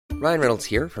Ryan Reynolds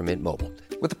here from Mint Mobile.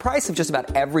 With the price of just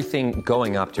about everything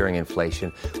going up during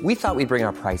inflation, we thought we'd bring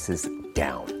our prices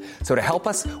down. So to help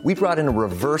us, we brought in a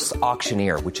reverse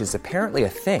auctioneer, which is apparently a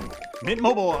thing. Mint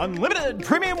Mobile Unlimited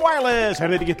Premium Wireless. How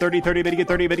to get 30, 30, bit to get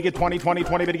 30, bit to get 20, 20,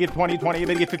 20, bit to get 20, 20,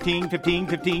 bit to get 15, 15,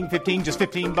 15, 15, just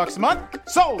 $15 a month?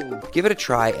 Sold! Give it a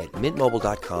try at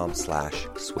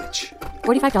mintmobile.com/switch.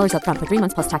 $45 up front for 3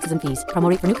 months plus taxes and fees. Promo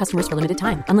rate for new customers for limited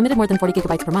time. Unlimited more than 40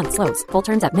 gigabytes per month. Slows full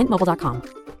terms at mintmobile.com.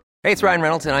 Hey, it's Ryan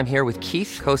Reynolds, and I'm here with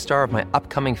Keith, co-star of my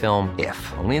upcoming film, If,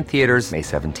 only in theaters May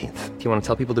 17th. Do you want to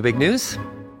tell people the big news?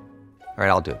 All right,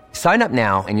 I'll do it. Sign up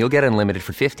now and you'll get unlimited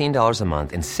for $15 a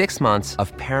month and 6 months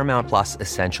of Paramount Plus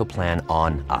Essential Plan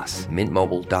on us.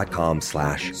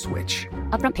 Mintmobile.com/switch.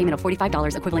 Upfront payment of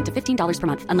 $45 equivalent to $15 per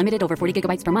month. Unlimited over 40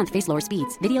 gigabytes per month. Face lower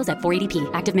speeds. Videos at 480p.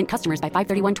 Active Mint customers by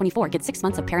 531.24 get 6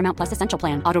 months of Paramount Plus Essential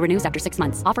Plan. Auto renews after 6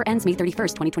 months. Offer ends May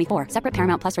 31st, 2024. Separate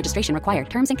Paramount Plus registration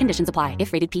required. Terms and conditions apply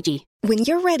if rated PG. When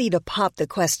you're ready to pop the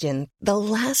question, the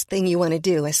last thing you want to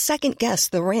do is second-guess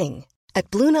the ring. At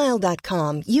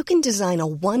BlueNile.com, you can design a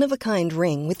one-of-a-kind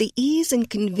ring with the ease and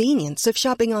convenience of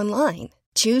shopping online.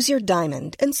 Choose your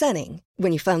diamond and setting.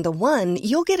 When you find the one,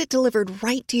 you'll get it delivered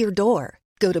right to your door.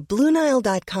 Go to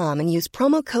BlueNile.com and use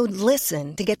promo code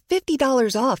LISTEN to get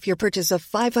 $50 off your purchase of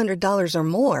 $500 or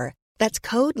more. That's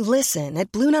code LISTEN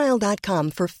at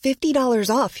BlueNile.com for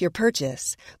 $50 off your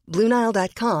purchase.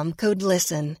 BlueNile.com, code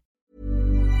LISTEN.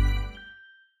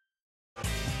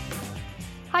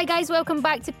 Hi guys, welcome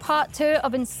back to part 2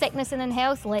 of In Sickness and in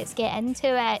Health. Let's get into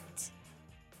it.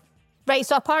 Right,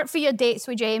 so apart from your dates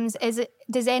with James,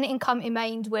 does anything come to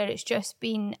mind where it's just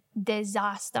been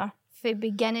disaster from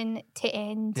beginning to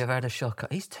end? You ever had a shocker?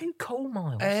 He's too cool,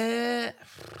 Miles.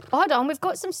 Hold on, we've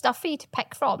got some stuff for you to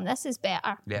pick from. This is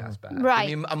better. Yeah, that's better. Right.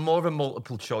 I mean, I'm more of a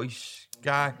multiple choice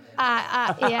guy.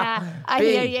 Yeah, I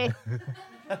hear you.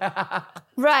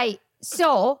 Right,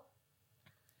 so...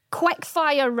 quick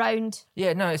fire round.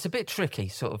 Yeah, no, it's a bit tricky,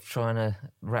 sort of trying to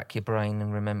rack your brain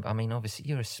and remember. I mean, obviously,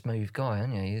 you're a smooth guy,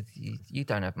 aren't you? You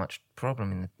don't have much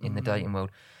problem in the dating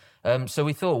world. So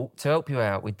we thought to help you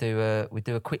out, we'd do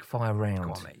a quick fire round.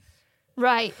 Go on, mate.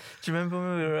 Right. Do you remember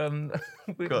when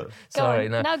we were? Go on. Sorry,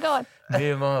 go on. No, go on. Me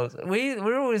and Miles,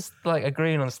 we're always like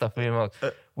agreeing on stuff. Me and Miles,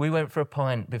 we went for a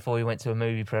pint before we went to a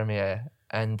movie premiere,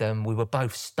 and we were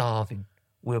both starving.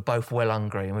 We were both well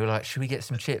hungry, and we were like, should we get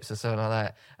some chips or something like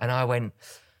that? And I went,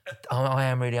 I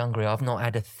am really hungry. I've not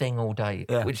had a thing all day.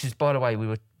 Yeah. Which is, by the way, we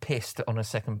were pissed on our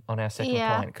second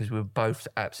pint because we were both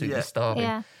absolutely starving.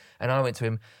 Yeah. And I went to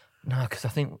him, no, because I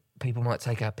think people might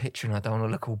take our picture and I don't want to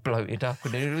look all bloated up.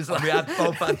 And it was like... we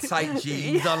both had tight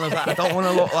jeans on. I was like, I don't want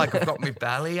to look like I've got my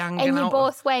belly hanging out. And you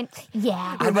both went,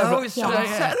 yeah. I know, it's so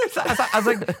upset. I was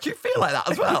like, do you feel like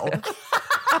that as well?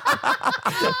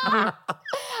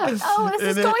 Oh,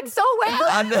 this is going so well.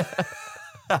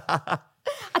 I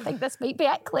think this might be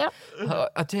it, Claire.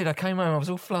 I did. I came home. I was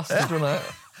all flustered when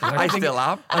I still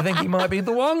am. I think he might be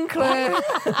the one, Claire.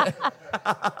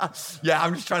 Yeah,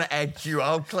 I'm just trying to edge you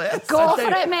out, Claire. Go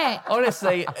for it, mate.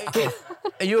 Honestly,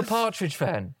 are you a Partridge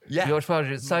fan? Yeah. You watch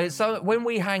Partridge. So when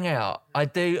we hang out, I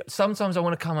do. Sometimes I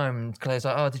want to come home and Claire's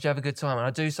like, oh, did you have a good time? And I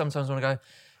do sometimes want to go,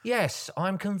 yes,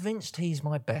 I'm convinced he's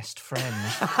my best friend.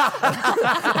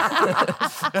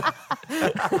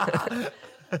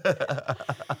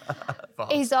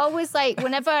 He's always like,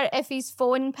 if his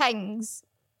phone pings,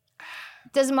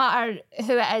 doesn't matter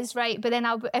who it is, right? But then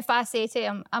if I say to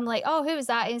him, I'm like, oh, who is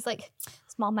that? And he's like,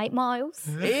 it's my mate Miles.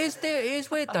 It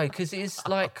is weird though, because it's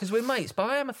like, because we're mates, but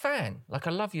I am a fan. Like,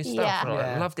 I love your stuff. Yeah. Right?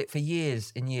 I loved it for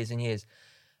years and years and years.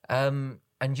 And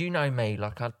you know me,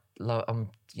 like I'm,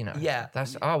 you know,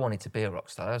 I wanted to be a rock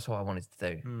star. That's what I wanted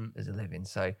to do as a living.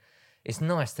 So it's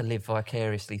nice to live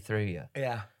vicariously through you.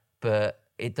 Yeah. But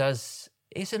it's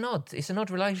an odd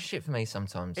relationship for me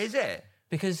sometimes. Is it?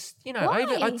 Because, you know,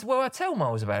 I tell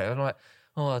Miles about it. I'm like,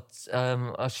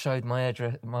 I showed my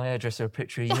hairdresser a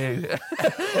picture of you.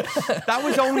 That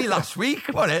was only last week,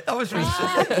 wasn't it? That was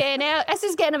recent. Okay, now this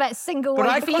is getting a bit single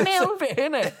white female.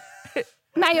 Innit?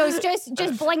 Miles, just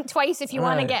blink twice if you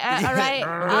want to get it, all right?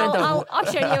 I'll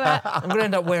usher you it. I'm going to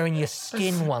end up wearing your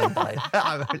skin one day.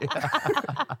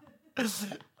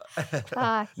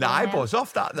 I buzz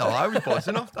off that, though. I was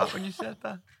buzzing off that when you said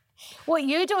that. What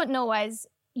you don't know is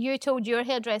you told your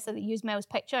hairdresser that you used Mel's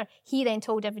picture. He then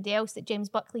told everybody else that James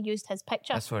Buckley used his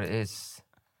picture. That's what it is.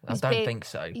 I don't think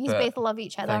so. You both love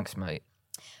each other. Thanks, mate.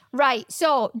 Right,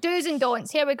 so do's and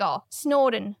don'ts. Here we go.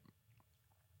 Snoring.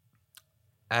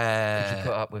 Would you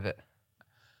put up with it?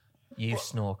 You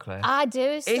snore, Claire. I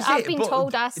do. I've been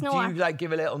told I snore. Do you like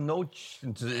give a little nudge?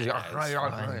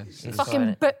 It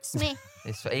fucking boots me.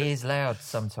 It is loud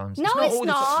sometimes. No, it's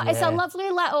not. It's a lovely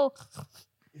little...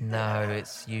 No,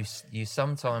 it's you.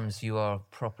 Sometimes you are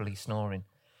properly snoring.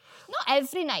 Not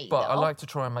every night, But though. I like to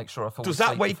try and make sure I fall Does asleep.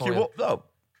 that wake you up, though?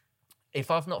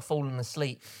 If I've not fallen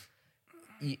asleep,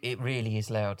 it really is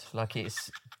loud. Like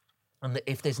it's... And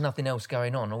if there's nothing else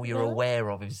going on, all you're aware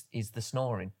of is the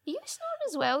snoring. You snore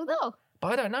as well, though.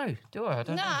 But I don't know, do I? I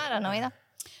don't know. I don't know either.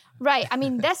 Right, I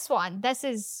mean, this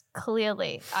is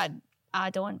clearly, I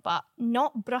don't, but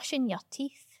not brushing your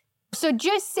teeth. So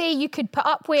just say you could put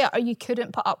up with it or you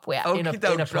couldn't put up with it. In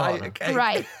a partner. Okay.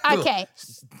 Right, okay.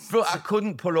 But I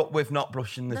couldn't put up with not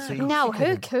brushing the teeth. Now,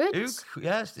 who could?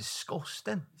 Yeah, it's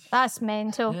disgusting. That's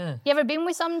mental. Yeah. You ever been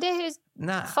with somebody who's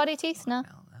Nah. furry teeth? No.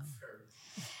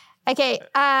 Okay,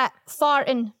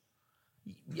 farting.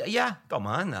 Yeah, don't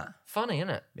mind that. Funny, isn't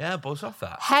it? Yeah, buzz off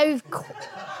that. How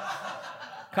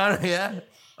Kind of, yeah.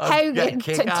 Get a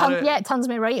kick out of it. yeah, it turns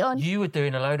me right on. You were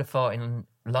doing a load of farting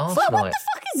last What night. the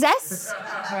fuck is this?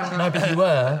 No, but you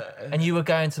were. And you were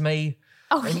going to me.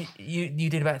 Oh, And you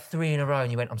did about 3 in a row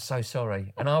and you went, I'm so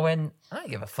sorry. And I went, I don't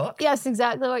give a fuck. yeah, that's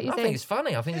exactly what you I think it's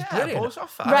funny. I think it's Yeah, brilliant. buzz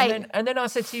off that. Right. And then I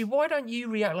said to you, why don't you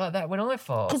react like that when I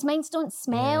fart? Because mine don't Yeah,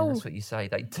 smell. that's what you say.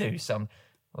 They do some.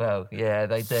 Well, yeah,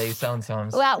 they do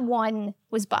sometimes. Well, that one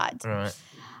was bad. Right.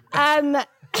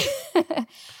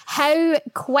 How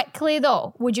quickly,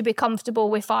 though, would you be comfortable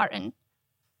with farting?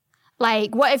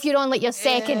 Like, what if you're on, like, your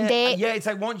second date? Yeah, it's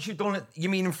like once you've done it, you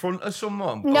mean in front of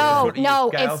someone? Or in No, front of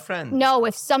no. your girlfriend?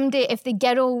 If the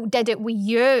girl did it with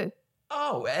you.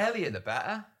 Oh, earlier the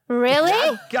better. Really?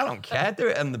 Yeah, I don't care. Do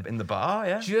it in the bar,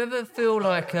 yeah. Do you ever feel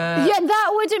like... Yeah,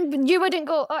 you wouldn't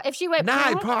go, if she went...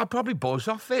 Nah, I'd probably buzz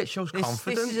off it. It shows confidence.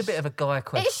 This is a bit of a guy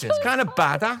question. shows- kind of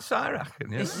badass, I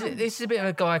reckon. Yeah. This is a bit of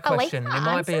a guy like question. that It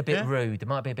might be a answer. bit Yeah. rude. It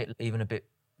might be even a bit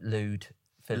lewd.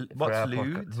 For What's our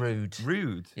lewd? podcast. Rude.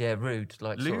 Rude. Yeah, rude.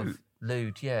 Like sort of Lewd?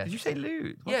 lewd, yeah. Did you say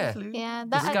lewd? What Yeah. is lewd? Yeah,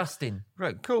 that... Disgusting.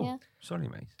 Right, cool. Yeah. Sorry,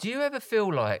 mate. Do you ever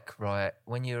feel like, right,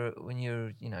 when you're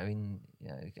having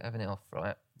it off,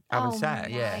 right? Having oh sex.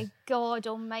 my Yeah. God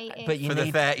almighty. But you For the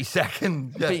need 30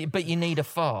 seconds. Yeah. but you need a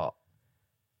fart.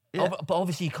 Yeah. But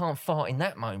obviously you can't fart in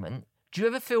that moment. Do you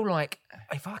ever feel like,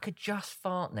 if I could just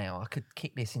fart now, I could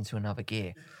kick this into another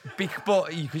gear?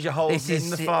 Because you're holding in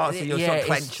the fart, so you're sort of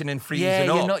clenching and freezing yeah,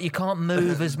 up. you can't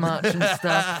move as much and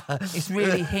stuff. It's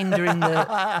really hindering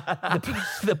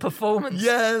the performance.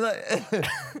 Yeah,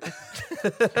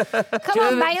 Come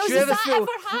on, Miles, has that ever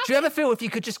happened? Do you ever feel if you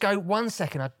could just go 1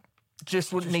 second, I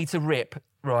just wouldn't need to rip.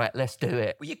 Right, let's do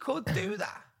it. well, you could do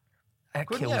that. That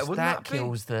Couldn't kills. you? Wouldn't That that be-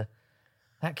 kills the.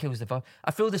 That kills the vibe. I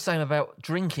feel the same about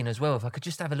drinking as well. If I could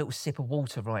just have a little sip of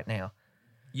water right now.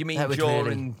 You mean That would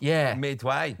during really-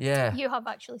 midway? Yeah, You have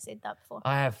actually said that before.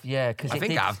 I have. Yeah, because I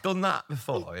think I've done that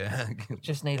before, yeah.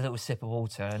 just need a little sip of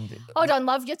water and. Hold on,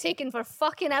 love, you're taking for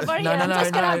fucking ever here. No, I'm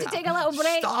just going to no. have to take a little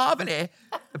break. Starving here.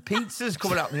 The pizza's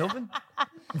coming out in the oven.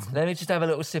 Let me just have a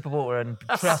little sip of water and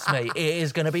trust me, it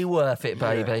is going to be worth it,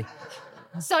 baby.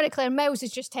 Sorry, Claire, Miles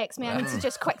has just texted me. I need to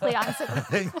just quickly answer.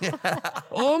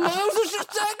 Oh, Miles was just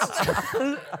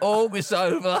texting. Oh, it's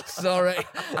over. Sorry.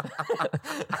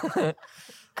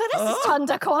 God, this has turned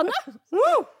a corner.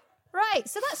 Woo! Right,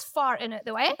 so that's farting out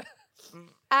the way.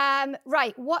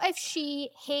 Right, what if she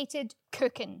hated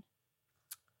cooking?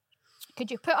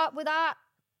 Could you put up with that?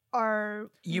 Or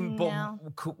no?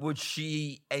 Would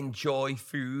she enjoy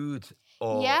food?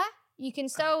 Or... Yeah, you can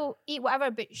still eat whatever,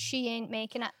 but she ain't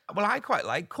making it. Well, I quite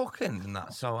like cooking and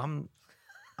that, so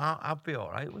I'd be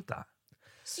all right with that.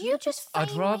 So you're just fine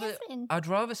with everything. I'd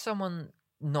rather someone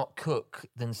not cook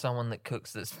than someone that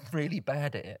cooks that's really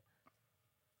bad at it.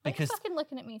 Because what are you fucking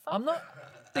looking at me for? I'm not.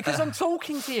 Because I'm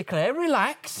talking to you, Claire.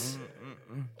 Relax.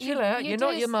 Chill out. You're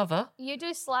not your mother. You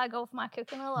do slag off my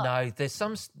cooking a lot. No, there's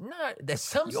some stuff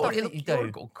that you you're a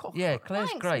do. good cook. Yeah, Claire's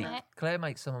Thanks, great. mate. Claire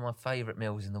makes some of my favourite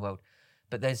meals in the world.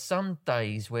 But there's some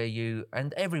days where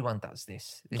and everyone does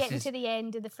this. Getting to the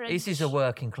end of the fridge. This is a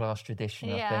working class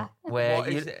tradition, I Yeah. think, where What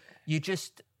is it? you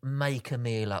just make a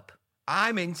meal up.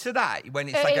 I'm into that. When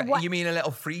it's like, you mean a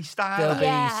little freestyle? There'll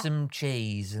Yeah. be some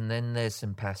cheese, and then there's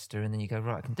some pasta, and then you go,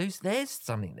 right, I can do. There's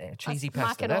something there, cheesy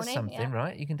pasta. That's macaroni, something, yeah.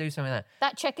 right? You can do something like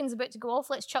That chicken's about to go off.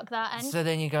 Let's chuck that that. in. So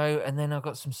then you go, and then I've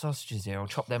got some sausages here. I'll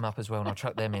chop them up as well, and I'll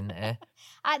chuck them in there.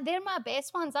 They're my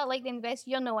best ones. I like them the best.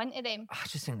 You're no into them. I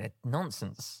just think they're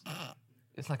nonsense.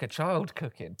 It's like a child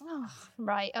cooking. Oh,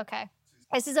 right, okay.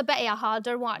 This is a bit of a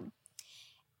harder one.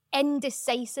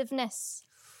 Indecisiveness.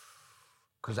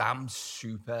 Because I'm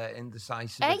super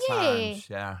indecisive Are at you? times,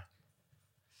 yeah.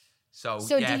 So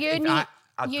So yeah, do you if need...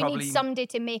 You need somebody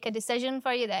to make a decision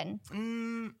for you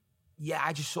then? Yeah,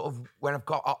 I just sort of, when I've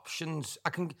got options,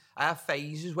 I have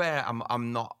phases where I'm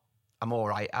all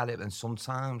right at it, and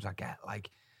sometimes I get like,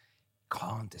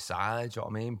 can't decide, do you know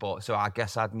what I mean? But so I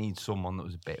guess I'd need someone that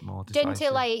was a bit more decisive. Down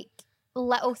to like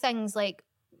little things like,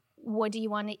 what do you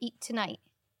want to eat tonight?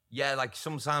 Yeah, like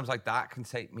sometimes like that can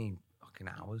take me fucking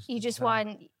hours. You just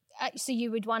want, so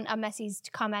you would want a missus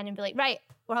to come in and be like, right,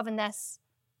 we're having this,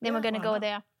 then we're going to go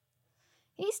there.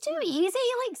 He's too easy.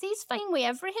 He's fine with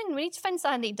everything. We need to find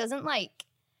something that he doesn't like.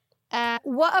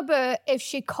 What about if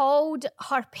she called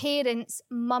her parents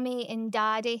mummy and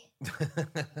daddy?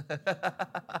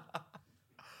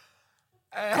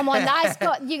 Come on, that's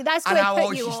got you. That's going to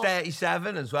put you off. And how old? She's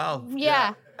 37 as well.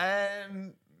 Yeah.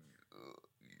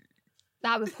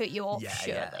 That would put you off,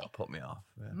 surely. Yeah, that'll put me off.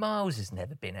 Yeah. Miles has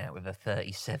never been out with a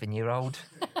 37-year-old.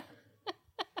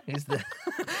 Is there?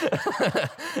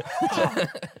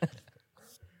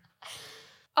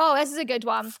 Oh, this is a good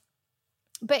one.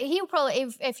 But he'll probably,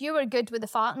 if you were good with the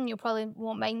farting, you probably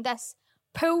won't mind this.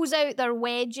 Pulls out their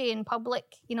wedgie in public,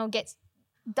 gets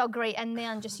dug right in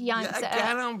there and just yanks it out.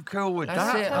 Again, I'm cool with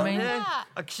That's that. it. I mean,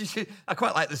 I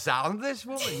quite like the sound of this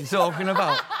woman you're talking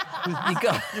about.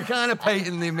 You're kind of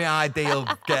painting my ideal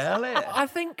girl here. I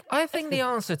think the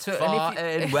answer to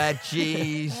farting,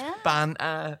 wedgies,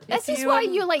 banter. This is why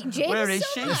you like James. Where is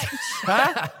so she? much.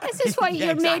 Huh? This is why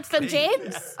you're made for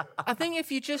James. I think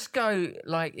if you just go,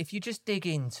 if you just dig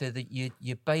into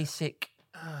your basic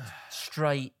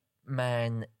straight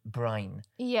man brain,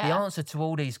 the answer to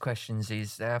all these questions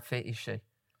is, how fit is she?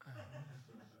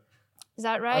 Is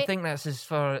that right? I think that's as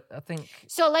far,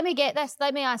 So let me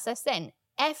ask this then.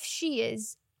 If she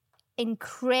is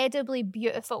incredibly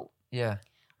beautiful. Yeah.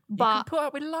 But you can put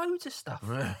up with loads of stuff.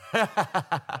 That's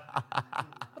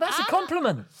a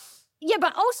compliment. Yeah,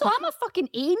 but also I'm a fucking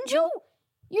angel.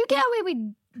 You get away with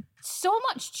so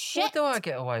much shit. What do I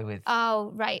get away with?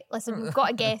 Oh, right. Listen, we've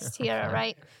got a guest here,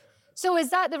 right? So is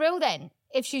that the rule then?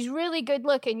 If she's really good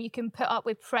looking, you can put up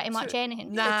with pretty much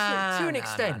anything. To an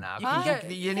extent.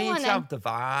 You need to have the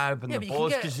vibe and the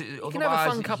buzz, because you can have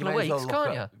a fun couple of weeks,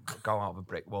 can't you? Go out of a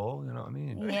brick wall, you know what I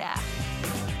mean? Yeah.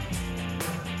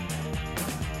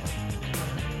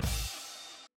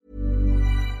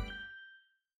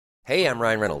 Hey, I'm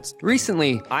Ryan Reynolds.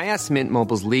 Recently, I asked Mint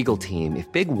Mobile's legal team if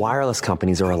big wireless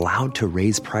companies are allowed to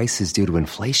raise prices due to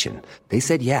inflation. They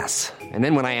said yes. And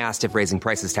then when I asked if raising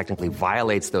prices technically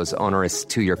violates those onerous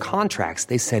 2-year contracts,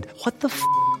 they said, "What the f***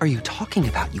 are you talking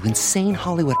about, you insane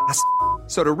Hollywood ass?"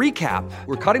 So to recap,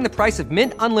 we're cutting the price of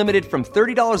Mint Unlimited from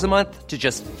 $30 a month to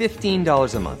just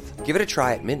 $15 a month. Give it a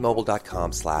try at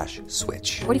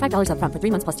mintmobile.com/switch. $45 up front for 3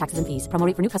 months plus taxes and fees. Promo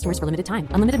rate for new customers for limited time.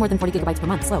 Unlimited more than 40 gigabytes per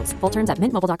month. Slows full terms at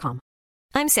mintmobile.com.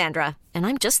 I'm Sandra, and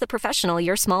I'm just the professional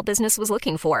your small business was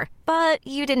looking for. But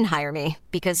you didn't hire me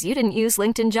because you didn't use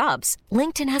LinkedIn Jobs.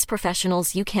 LinkedIn has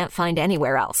professionals you can't find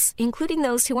anywhere else, including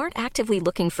those who aren't actively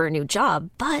looking for a new job,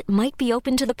 but might be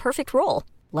open to the perfect role,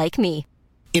 like me.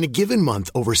 In a given month,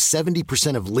 over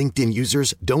 70% of LinkedIn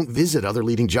users don't visit other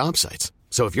leading job sites.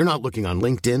 So if you're not looking on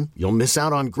LinkedIn, you'll miss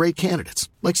out on great candidates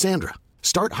like Sandra.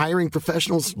 Start hiring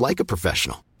professionals like a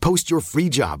professional. Post your free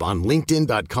job on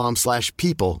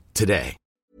linkedin.com/people today.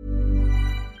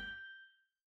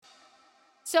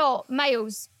 So,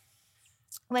 Miles,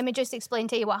 let me just explain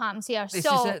to you what happens here.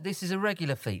 This is a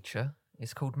regular feature.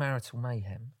 It's called Marital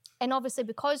Mayhem. And obviously,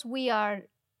 because we are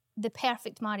the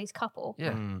perfect married couple,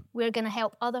 we're going to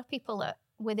help other people out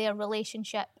with their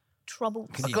relationship troubles.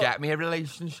 Can you get me a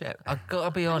relationship? I've got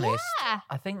to be honest. Yeah.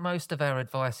 I think most of our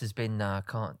advice has been, I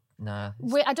don't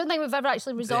think we've ever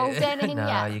actually resolved anything yet.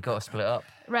 No, you got to split up.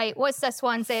 Right, what's this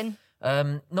one saying?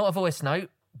 Not a voice note.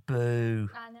 Boo.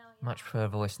 I know. Much prefer a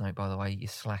voice note, by the way. You're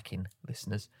slacking,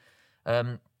 listeners.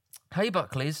 Hey,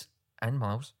 Buckleys and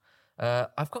Miles.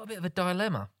 I've got a bit of a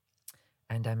dilemma.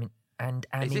 And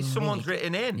is this someone's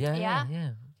written in? Yeah.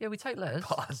 Yeah, we take letters.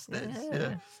 Bastards.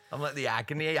 Yeah. I'm like the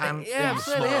agony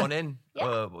this morning.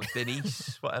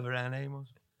 Denise, whatever her name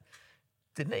was.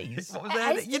 Denise? What was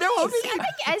her name? You know what I mean? I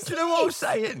think it is. Do you know what I'm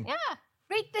saying? Yeah.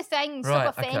 Read the thing,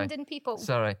 Right, stop offending people.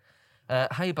 Sorry.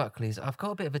 Hey, Buckleys, I've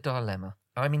got a bit of a dilemma.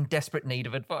 I'm in desperate need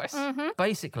of advice. Mm-hmm.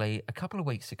 Basically, a couple of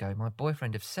weeks ago, my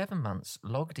boyfriend of 7 months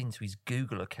logged into his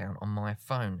Google account on my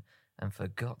phone and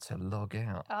forgot to log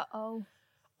out. Uh-oh.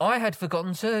 I had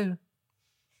forgotten too.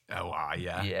 Oh,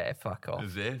 yeah. Yeah, fuck off.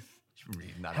 As if.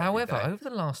 Reading that However, every day. over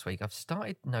the last week, I've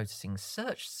started noticing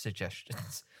search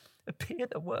suggestions appear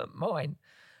that weren't mine.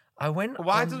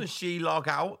 Why doesn't she log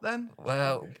out then?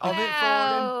 Well, of it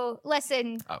for him?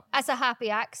 Listen, that's a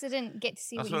happy accident. Get to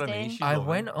see That's what what he's I mean. doing. I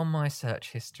went on my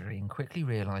search history and quickly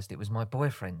realised it was my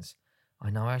boyfriend's. I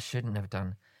know I shouldn't have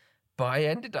done, but I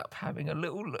ended up having a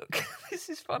little look. This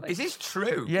is funny. Is this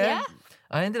true? Yeah.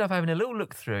 I ended up having a little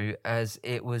look through as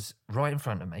it was right in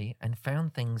front of me and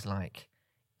found things like,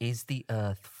 is the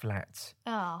earth flat?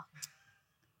 Oh.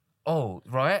 Oh,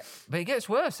 right. But it gets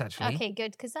worse, actually. Okay,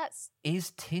 good, because that's...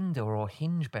 Is Tinder or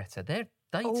Hinge better? They're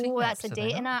dating Oh, that's apps, a are they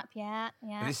dating not? app,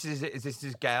 yeah. Is this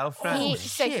his girlfriend?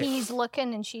 So shit. he's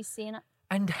looking and she's seeing it.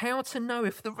 And how to know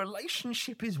if the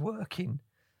relationship is working.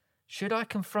 Should I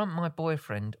confront my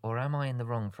boyfriend or am I in the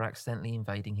wrong for accidentally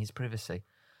invading his privacy?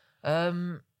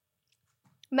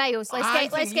 Miles, let's I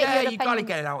get think, your you got to opinion.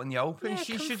 get it out in the open. Yeah,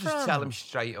 She should just confront. tell him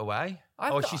straight away.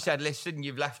 She said, listen,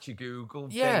 you've left your Google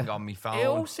thing on my phone. It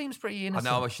all seems pretty I innocent.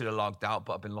 know I should have logged out,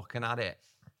 but I've been looking at it.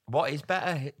 What is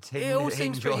better, It all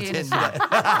seems Hinge or pretty Tinder? innocent.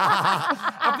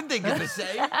 I've been thinking the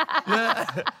same.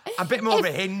 Yeah. A bit more of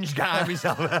a Hinge guy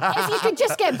myself. If you could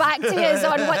just get back to us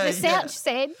on what the search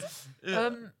said.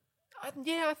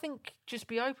 I think just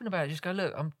be open about it. Just go,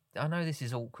 look, I know this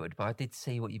is awkward, but I did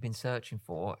see what you've been searching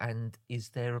for, and is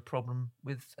there a problem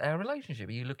with our relationship?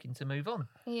 Are you looking to move on?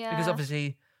 Yeah. Because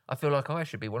obviously, I feel like I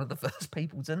should be one of the first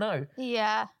people to know.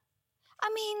 Yeah. I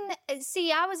mean,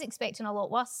 see, I was expecting a lot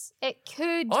worse. It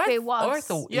could I be worse. I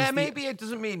thought, Yeah, maybe it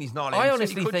doesn't mean he's not. I into it.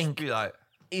 honestly He could just think be like,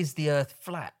 is the Earth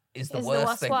flat? Is the Is worst the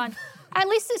worst thing? one. At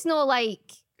least it's not like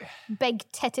big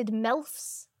titted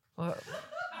MILFs. Well,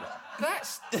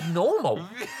 that's normal.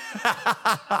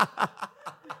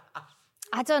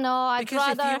 I don't know. I'd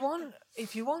Because rather.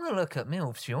 if you want to look at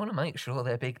MILFs, you want to make sure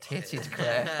they're big titted,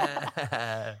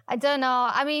 Claire. I don't know.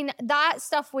 I mean, that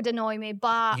stuff would annoy me,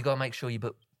 but You got to make sure you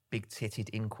put big titted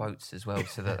in quotes as well,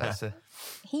 so that's a.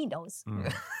 he knows.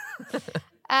 Mm.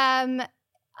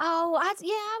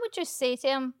 I would just say to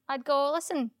him, I'd go,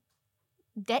 listen,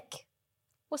 dick,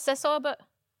 what's this all about?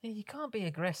 Yeah, you can't be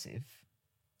aggressive.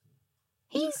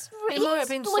 He's It might have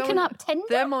been looking someone- up Tinder.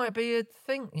 There might be a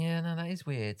thing. Yeah, no, that is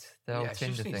weird. The old yeah, she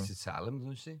Tinder just thing. needs to tell him,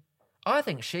 doesn't she? I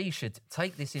think she should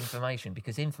take this information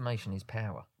because information is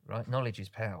power, right? Knowledge is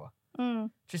power.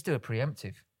 Just do a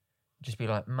preemptive. Just be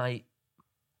like, mate,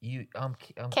 I'm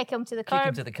Kick him to the kick him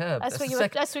curb. to the curb. That's what the you're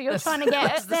that's- trying to get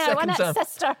that's at the there, second wasn't it, time-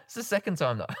 sister? It's the second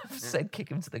time that I've said kick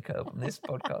him to the curb on this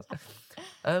podcast.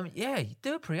 Yeah,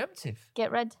 do a preemptive.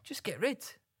 Get rid. Just get rid.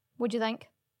 What do you think?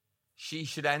 She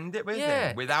should end it with Yeah.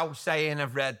 him without saying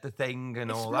I've read the thing and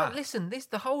It's all not- that. Listen,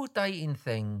 the whole dating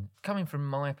thing, coming from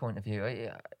my point of view,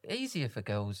 easier for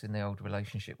girls in the old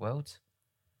relationship world.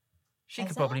 She Is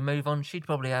could it? probably move on. She'd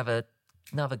probably have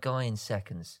another guy in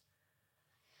seconds.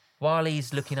 While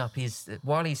he's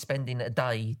while he's spending a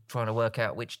day trying to work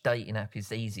out which dating app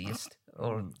is easiest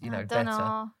or I better. don't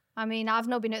know. I mean, I've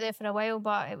not been out there for a while,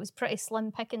 but it was pretty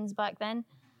slim pickings back then.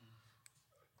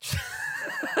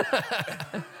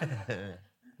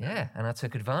 Yeah, and I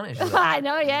took advantage of that. I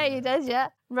know, yeah, you did, yeah.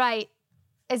 Right.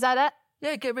 Is that it?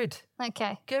 Yeah, get rid.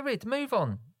 Okay. Get rid. Move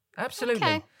on. Absolutely.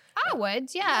 Okay. I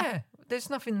would, yeah. Yeah, there's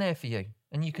nothing there for you,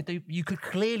 and you could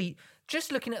clearly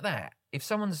just looking at that. If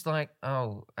someone's like,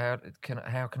 "Oh, how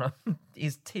can I?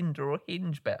 Is Tinder or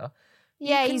Hinge better?"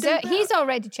 Yeah, can do better. he's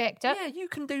already checked it. Yeah, you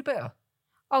can do better.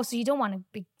 Oh, so you don't want to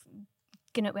be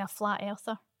going out with a flat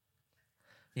earther?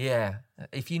 Yeah,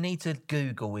 if you need to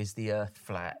Google "is the Earth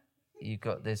flat,"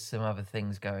 there's some other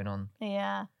things going on.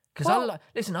 Yeah. Because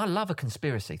listen, I love a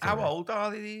conspiracy theory. How old are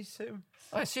they, these two?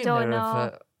 I assume Don't they're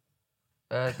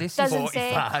know. this Doesn't is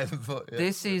say. 45. But, yeah.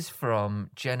 this is from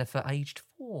Jennifer, aged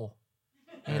 4.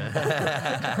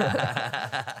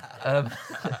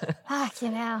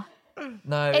 Fucking hell.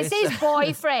 No, It's his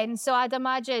boyfriend, so I'd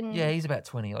imagine. Yeah, he's about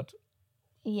 20 odd.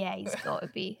 Yeah, he's got to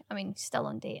be. I mean, still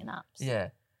on dating apps. Yeah.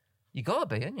 You gotta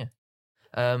be, ain't you?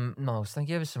 Miles, thank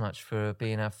you ever so much for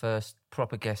being our first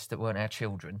proper guest that weren't our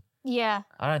children. Yeah.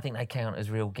 I don't think they count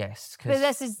as real guests But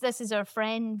because this is our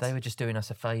friend. they were just doing us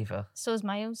a favour. So's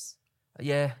Miles.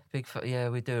 Yeah, yeah,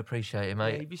 we do appreciate it,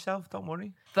 mate. Behave yourself, don't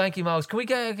worry. Thank you, Miles. Can we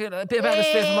get a bit of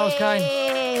atmosphere from Miles Kane?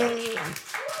 Hey!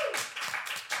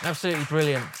 Absolutely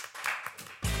brilliant.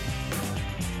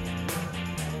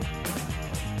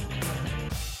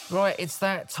 Right, it's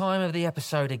that time of the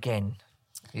episode again.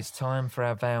 It's time for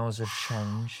our vows of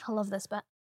change. I love this bit.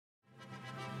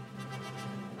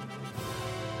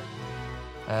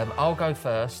 I'll go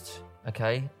first,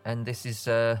 okay? And this is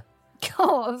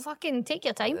Oh, fucking take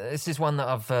your time. one that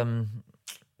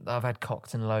I've had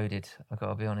cocked and loaded. I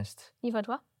gotta be honest. You've had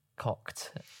what?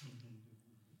 Cocked.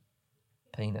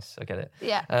 Penis. I get it.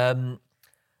 Yeah.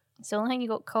 It's the only thing you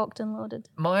got cocked and loaded.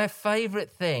 My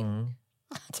favourite thing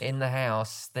in the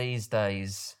house these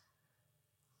days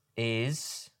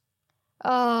is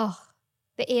Oh,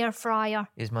 the air fryer.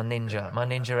 my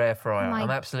Ninja air fryer. My I'm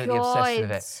absolutely obsessed with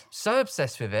God. it. So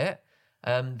obsessed with it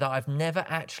that I've never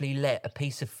actually let a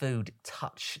piece of food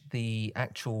touch the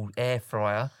actual air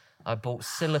fryer. I bought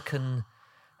silicone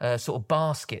sort of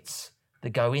baskets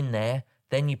that go in there.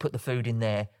 Then you put the food in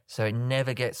there so it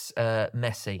never gets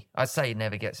messy. I say it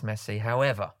never gets messy.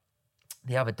 However,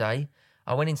 the other day,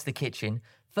 I went into the kitchen.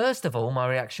 First of all, my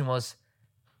reaction was,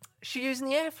 she's using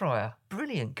the air fryer.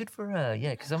 Brilliant. Good for her.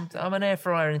 Yeah, because I'm an air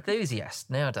fryer enthusiast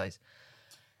nowadays.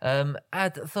 I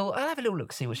thought, I'll have a little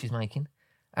look, see what she's making.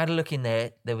 I had a look in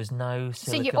there. There was no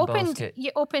silicone basket.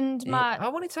 You opened my... I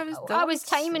wanted to... I was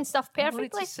timing stuff perfectly. I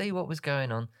wanted to see what was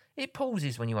going on. It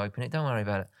pauses when you open it. Don't worry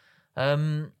about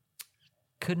it.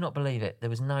 Could not believe it. There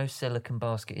was no silicone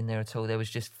basket in there at all. There was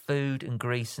just food and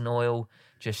grease and oil,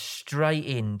 just straight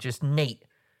in, just neat,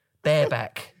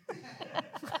 bareback.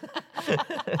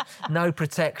 No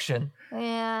protection.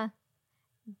 Yeah.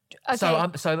 Okay.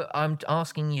 So I'm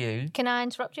asking you. Can I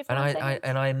interrupt you for a second?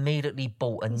 And I immediately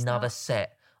bought another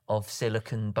set of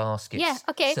silicone baskets. Yeah,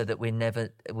 okay. So that we're never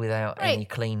without any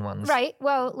clean ones. Right,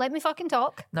 well, let me fucking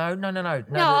talk. No.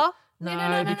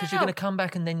 No, because you're going to come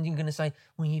back and then you're going to say,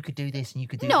 well, you could do this and you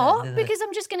could do that. No, because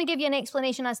I'm just going to give you an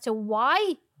explanation as to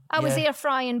why I was air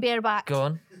frying bareback. Go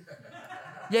on.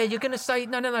 Yeah, you're going to say,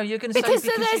 no, you're going to say... Because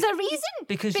there's a reason.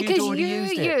 Because you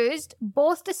used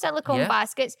both the silicone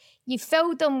baskets, you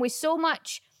filled them with so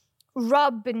much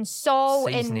rub and salt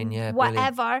seasoning, and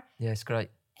whatever. Brilliant. Yeah, it's great.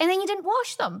 And then you didn't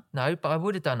wash them. No, but I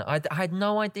would have done it. I had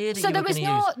no idea that you were going to use...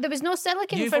 So there was no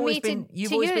silicone for me to use.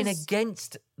 You've always been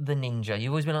against the Ninja.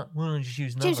 You've always been like, well, I'll just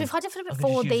use an oven. James, we've had it for about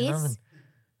 4 days.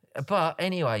 But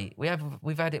anyway,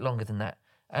 we've had it longer than that.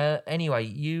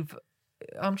 Anyway,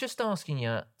 I'm just asking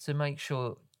you to make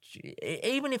sure,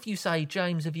 even if you say,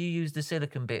 James, have you used the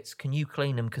silicone bits? Can you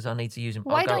clean them because I need to use them?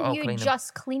 Why don't you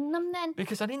just clean them then?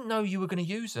 Because I didn't know you were going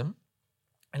to use them.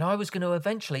 And I was going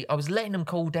to I was letting them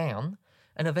cool down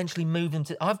and eventually move them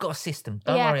to... I've got a system.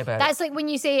 Don't worry about it. That's like when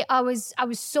you say I was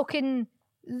soaking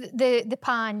the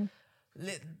pan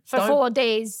for 4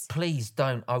 days. Please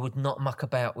don't. I would not muck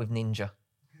about with Ninja.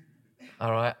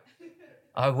 All right?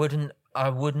 I wouldn't.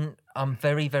 I'm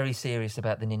very, very serious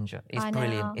about the Ninja. It's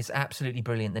brilliant. It's absolutely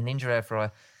brilliant. The Ninja air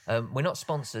fryer. We're not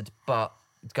sponsored, but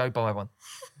go buy one.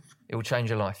 It will change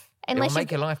your life. It will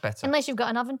make your life better. Unless you've got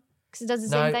an oven, because it does the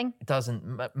same thing. It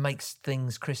doesn't. Makes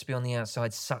things crispy on the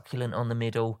outside, succulent on the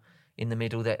middle. In the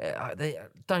middle,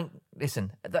 don't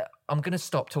listen. I'm going to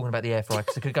stop talking about the air fryer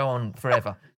because it could go on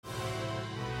forever.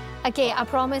 Okay, I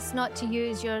promise not to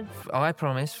use your... I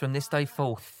promise from this day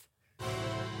forth.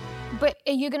 But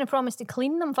are you going to promise to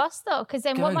clean them first, though? Because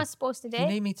then what am I supposed to do? If you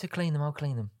need me to clean them, I'll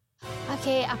clean them.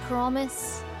 Okay, I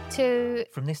promise to...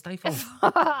 From this day forth.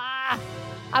 I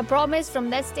promise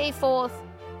from this day forth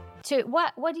to...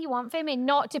 What do you want from me?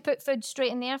 Not to put food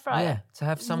straight in the air fryer? Yeah, to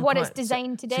have some... What it's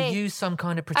designed to do. To use some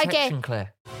kind of protection, okay.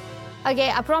 Claire. Okay,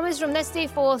 I promise from this day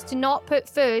forth to not put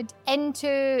food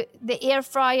into the air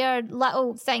fryer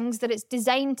little things that it's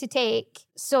designed to take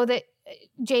so that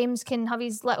James can have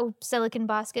his little silicone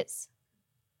baskets.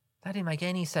 That didn't make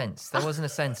any sense. There wasn't a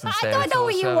sentence there. I don't know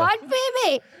what you want,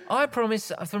 baby. I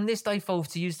promise from this day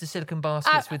forth to use the silicone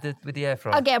baskets with the air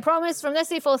fryer. Okay, I promise from this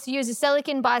day forth to use the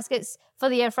silicone baskets for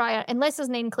the air fryer, unless there's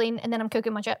name clean, and then I'm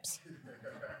cooking my chips.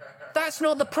 That's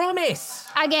not the promise.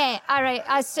 Okay, all right.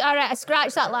 I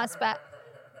scratched that last bit.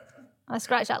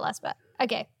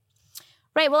 Okay.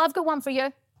 Right, well, I've got one for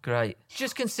you. Great.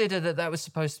 Just consider that was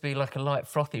supposed to be like a light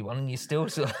frothy one, and you still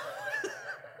sort of...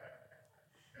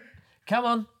 Come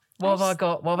on. What have I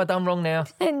got? What have I done wrong now?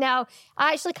 No,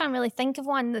 I actually can't really think of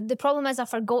one. The problem is I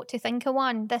forgot to think of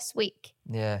one this week.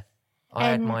 Yeah. I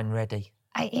had mine ready.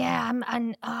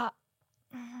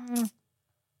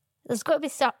 There's got to be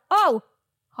some... Oh!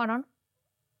 Hold on.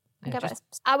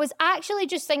 I was actually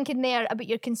just thinking there about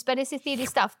your conspiracy theory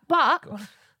stuff, but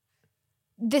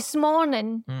this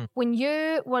morning when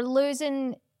you were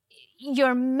losing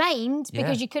your mind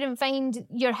because you couldn't find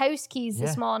your house keys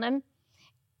this morning,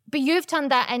 but you've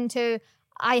turned that into,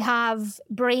 I have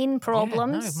brain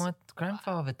problems. Yeah, no, my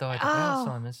grandfather died of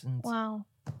Alzheimer's. And... Wow.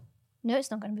 No,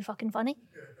 it's not going to be fucking funny.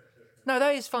 No,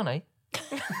 that is funny.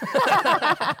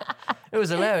 It was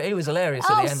hilarious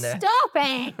at the end there. Stop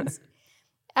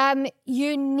it!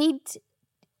 You need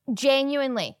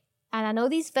genuinely, and I know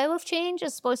these vow of change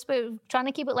is supposed to be trying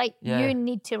to keep it light. Yeah. You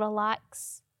need to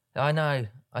relax. I know,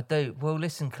 I do. Well,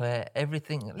 listen, Claire, every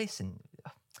tiny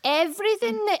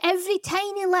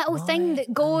little thing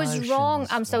that goes wrong.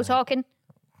 I'm still talking.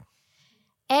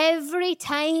 Every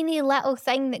tiny little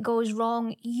thing that goes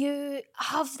wrong, you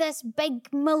have this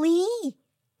big melee,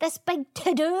 this big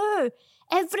to-do.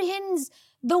 Everything's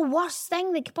the worst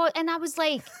thing that could possibly... And I was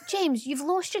like, James, you've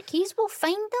lost your keys. We'll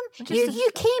find them.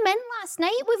 You came in last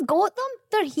night. We've got them.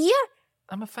 They're here.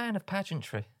 I'm a fan of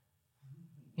pageantry.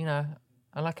 You know,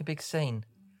 I like a big scene.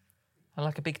 I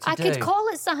like a big to-do. I could call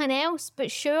it something else, but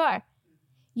sure.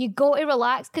 You got to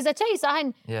relax. Because I tell you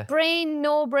something, brain,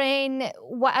 no brain,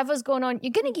 whatever's going on,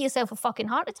 you're going to get yourself a fucking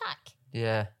heart attack.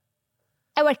 Yeah.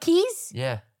 Our keys?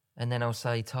 Yeah. And then I'll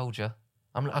say, told you.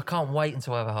 I can't wait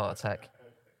until I have a heart attack.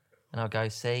 And I'll go,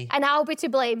 see? And I'll be to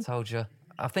blame. Told you.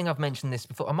 I think I've mentioned this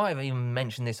before. I might have even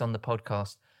mentioned this on the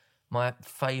podcast. One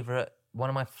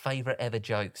of my favourite ever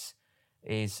jokes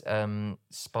is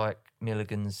Spike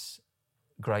Milligan's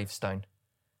gravestone.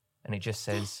 And it just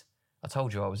says, I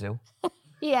told you I was ill.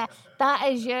 Yeah, that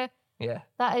is you. Yeah.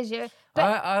 That is you.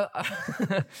 But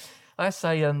I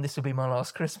say this will be my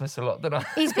last Christmas a lot, don't I?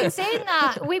 He's been saying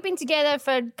that. We've been together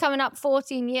for coming up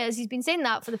 14 years. He's been saying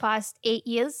that for the past 8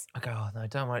 years. I go, oh, no,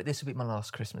 don't worry. This will be my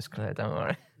last Christmas, Claire, don't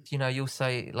worry. You know, you'll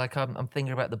say, like, I'm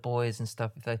thinking about the boys and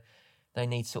stuff. If they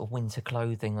need sort of winter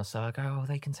clothing or so, I go, oh,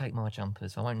 they can take my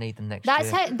jumpers. I won't need them next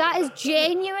year. That is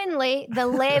genuinely the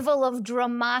level of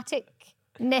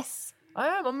dramaticness. I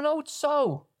am. I'm an old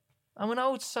soul.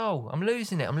 I'm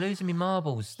losing it. I'm losing my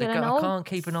marbles. I can't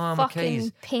keep an eye on my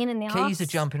keys. Pain in the arse. Keys are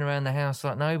jumping around the house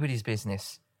like nobody's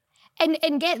business.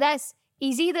 And get this,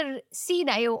 he's either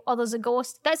senile or there's a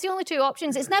ghost. That's the only two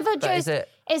options. It's never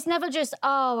just,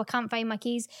 oh, I can't find my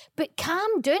keys. But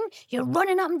calm down. You're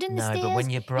running up and down the stairs. But when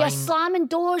your brain... You're slamming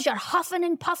doors. You're huffing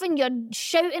and puffing. You're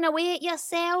shouting away at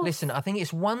yourself. Listen, I think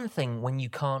it's one thing when you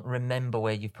can't remember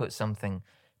where you've put something,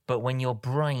 but when your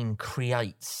brain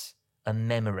creates a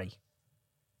memory.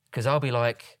 Because I'll be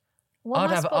like...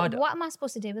 What am I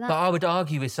supposed to do with that? But I would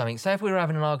argue with something. Say if we were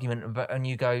having an argument and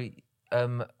you go,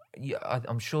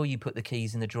 I'm sure you put the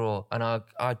keys in the drawer. And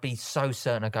I'd be so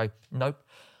certain. I'd go, nope,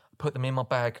 put them in my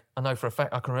bag. I know for a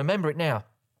fact, I can remember it now.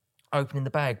 Opening the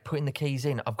bag, putting the keys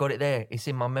in. I've got it there. It's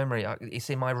in my memory. It's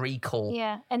in my recall.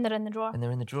 Yeah, and they're in the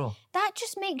drawer. That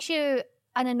just makes you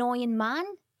an annoying man.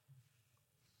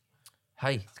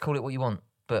 Hey, call it what you want.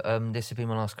 But this would be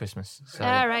my last Christmas. So.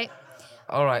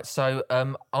 All right, so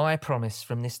I promise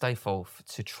from this day forth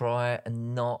to try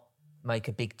and not make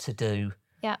a big to-do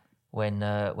when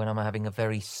I'm having a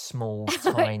very small,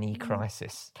 tiny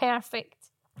crisis. Perfect.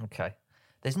 Okay.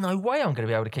 There's no way I'm going to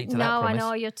be able to keep to that promise. No, I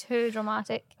know, you're too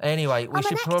dramatic. Anyway, we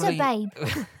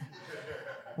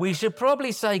should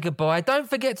probably say goodbye. Don't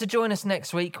forget to join us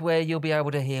next week where you'll be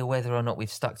able to hear whether or not we've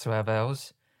stuck to our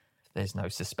vows. There's no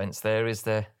suspense there, is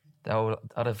there?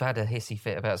 I'd have had a hissy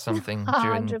fit about something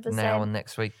during 100%. now and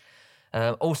next week.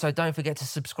 Also, don't forget to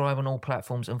subscribe on all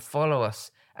platforms and follow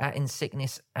us at In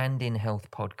Sickness and In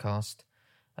Health Podcast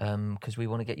because we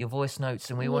want to get your voice notes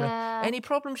and we want to... Any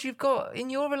problems you've got in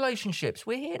your relationships,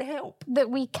 we're here to help. That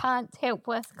we can't help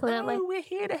with, clearly. No, we're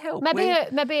here to help.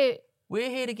 Maybe... We're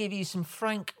here to give you some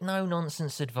frank,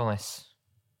 no-nonsense advice.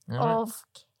 Of...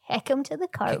 Kick him to the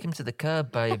curb. Kick him to the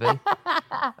curb, baby.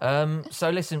 So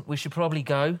listen, we should probably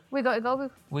go. We got to go.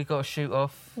 We got to shoot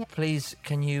off. Yep. Please,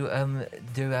 can you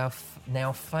do our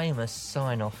now famous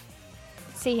sign-off?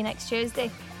 See you next Tuesday.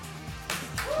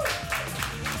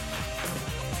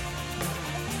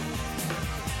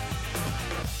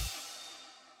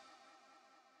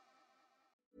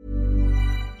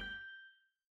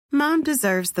 Mom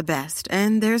deserves the best,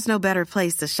 and there's no better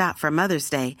place to shop for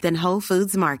Mother's Day than Whole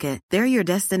Foods Market. They're your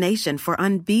destination for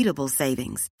unbeatable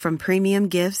savings, from premium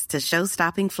gifts to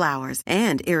show-stopping flowers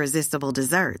and irresistible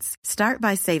desserts. Start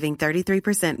by saving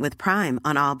 33% with Prime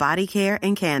on all body care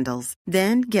and candles.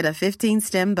 Then get a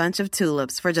 15-stem bunch of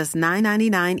tulips for just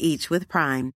 $9.99 each with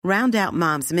Prime. Round out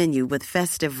Mom's menu with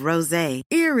festive rosé,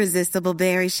 irresistible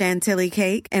berry chantilly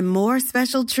cake, and more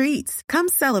special treats. Come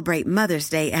celebrate Mother's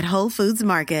Day at Whole Foods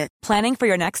Market. Planning for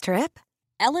your next trip?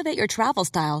 Elevate your travel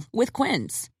style with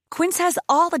Quince. Quince has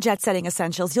all the jet-setting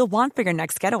essentials you'll want for your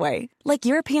next getaway, like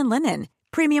European linen,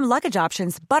 premium luggage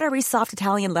options, buttery soft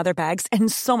Italian leather bags,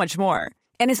 and so much more.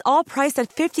 And is all priced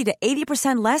at 50 to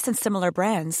 80% less than similar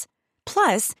brands.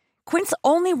 Plus, Quince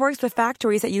only works with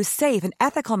factories that use safe and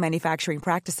ethical manufacturing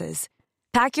practices.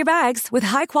 Pack your bags with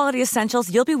high-quality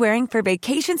essentials you'll be wearing for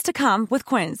vacations to come with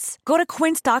Quince. Go to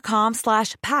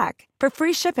quince.com/pack for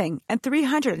free shipping and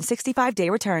 365-day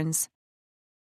returns.